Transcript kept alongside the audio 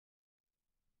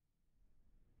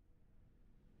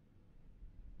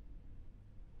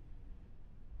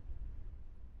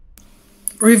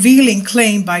revealing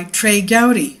claim by Trey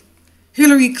Gowdy.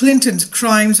 Hillary Clinton's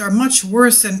crimes are much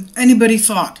worse than anybody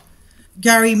thought.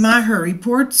 Gary Maher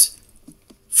reports.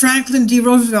 Franklin D.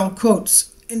 Roosevelt quotes,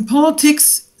 "In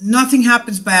politics, nothing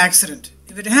happens by accident.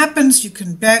 If it happens, you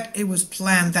can bet it was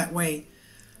planned that way."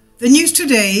 The news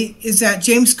today is that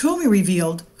James Comey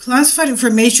revealed classified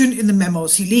information in the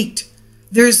memos he leaked.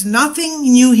 There's nothing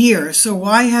new here, so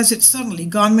why has it suddenly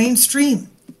gone mainstream?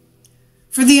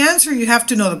 For the answer, you have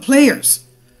to know the players.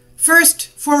 First,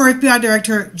 former FBI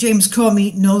Director James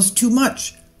Comey knows too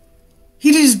much.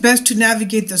 He did his best to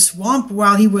navigate the swamp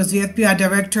while he was the FBI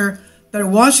Director, but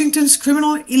Washington's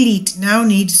criminal elite now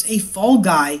needs a fall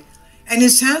guy, and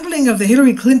his handling of the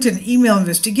Hillary Clinton email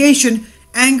investigation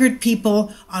angered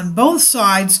people on both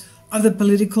sides of the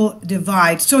political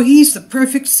divide, so he's the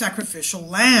perfect sacrificial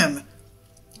lamb.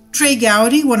 Trey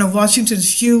Gowdy, one of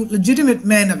Washington's few legitimate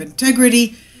men of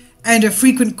integrity and a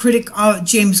frequent critic of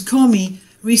James Comey,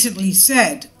 recently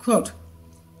said, quote,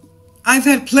 "I've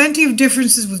had plenty of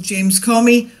differences with James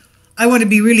Comey. I want to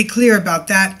be really clear about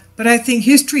that, but I think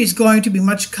history is going to be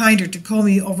much kinder to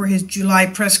Comey over his July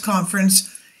press conference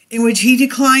in which he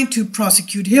declined to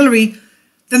prosecute Hillary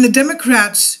than the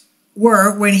Democrats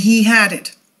were when he had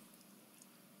it.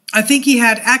 I think he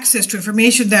had access to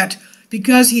information that,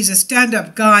 because he's a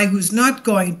stand-up guy who's not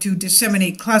going to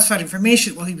disseminate classified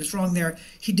information," well, he was wrong there,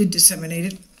 he did disseminate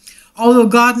it, "although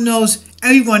God knows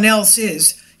everyone else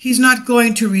is, he's not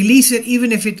going to release it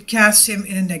even if it casts him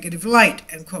in a negative light,"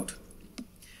 end quote.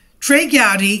 Trey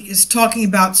Gowdy is talking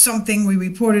about something we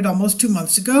reported almost 2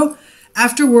 months ago.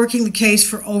 After working the case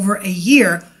for over a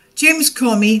year, James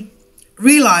Comey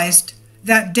realized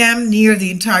that damn near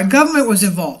the entire government was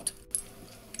involved.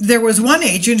 There was one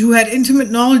agent who had intimate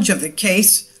knowledge of the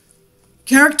case,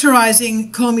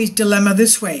 characterizing Comey's dilemma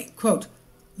this way, quote,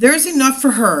 "There is enough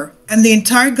for her and the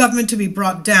entire government to be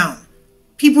brought down.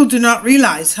 People do not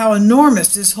realize how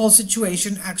enormous this whole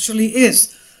situation actually is.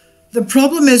 The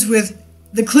problem is with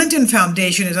the Clinton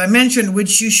Foundation, as I mentioned,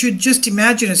 which you should just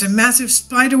imagine as a massive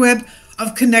spiderweb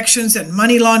of connections and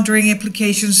money laundering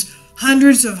implications,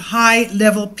 hundreds of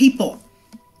high-level people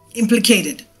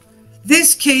implicated.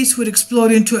 This case would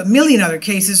explode into a million other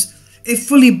cases if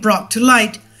fully brought to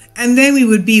light, and then we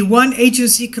would be one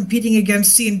agency competing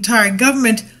against the entire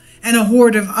government and a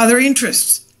horde of other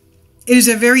interests. It is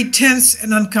a very tense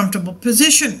and uncomfortable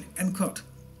position," end quote.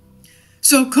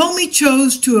 So Comey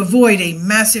chose to avoid a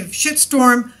massive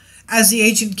shitstorm, as the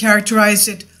agent characterized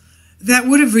it, that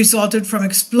would have resulted from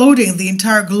exploding the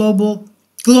entire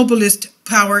globalist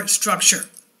power structure.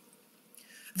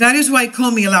 That is why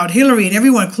Comey allowed Hillary and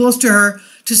everyone close to her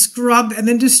to scrub and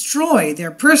then destroy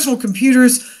their personal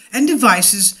computers and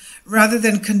devices rather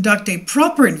than conduct a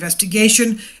proper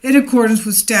investigation in accordance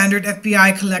with standard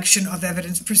FBI collection of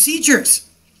evidence procedures.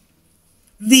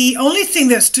 The only thing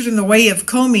that stood in the way of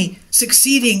Comey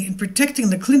succeeding in protecting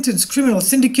the Clintons' criminal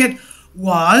syndicate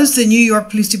was the New York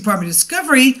Police Department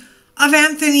discovery of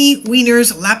Anthony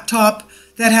Weiner's laptop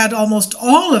that had almost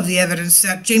all of the evidence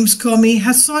that James Comey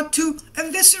has sought to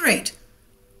eviscerate.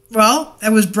 Well,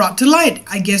 that was brought to light.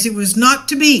 I guess it was not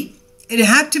to be. It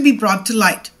had to be brought to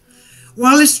light.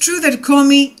 While it's true that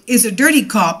Comey is a dirty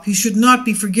cop, he should not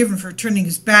be forgiven for turning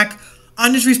his back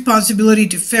on his responsibility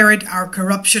to ferret our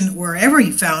corruption wherever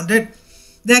he found it.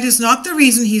 That is not the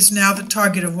reason he is now the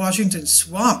target of Washington's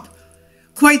swamp.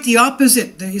 Quite the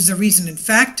opposite is the reason, in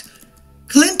fact.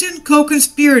 Clinton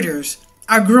co-conspirators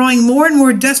are growing more and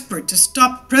more desperate to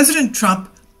stop President Trump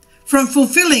from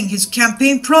fulfilling his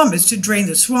campaign promise to drain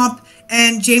the swamp,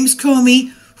 and James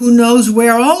Comey, who knows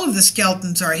where all of the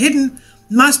skeletons are hidden,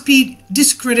 must be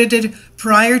discredited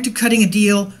prior to cutting a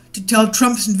deal to tell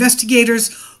Trump's investigators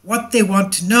what they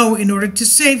want to know in order to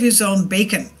save his own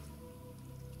bacon.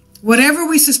 Whatever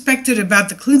we suspected about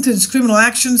the Clintons' criminal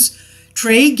actions,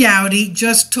 Trey Gowdy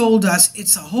just told us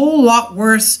it's a whole lot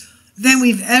worse than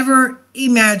we've ever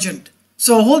imagined.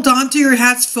 So hold on to your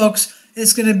hats, folks.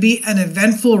 It's going to be an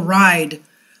eventful ride.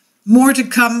 More to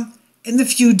come in the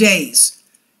few days.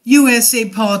 USA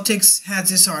Politics has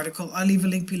this article. I'll leave a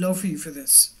link below for you for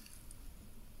this.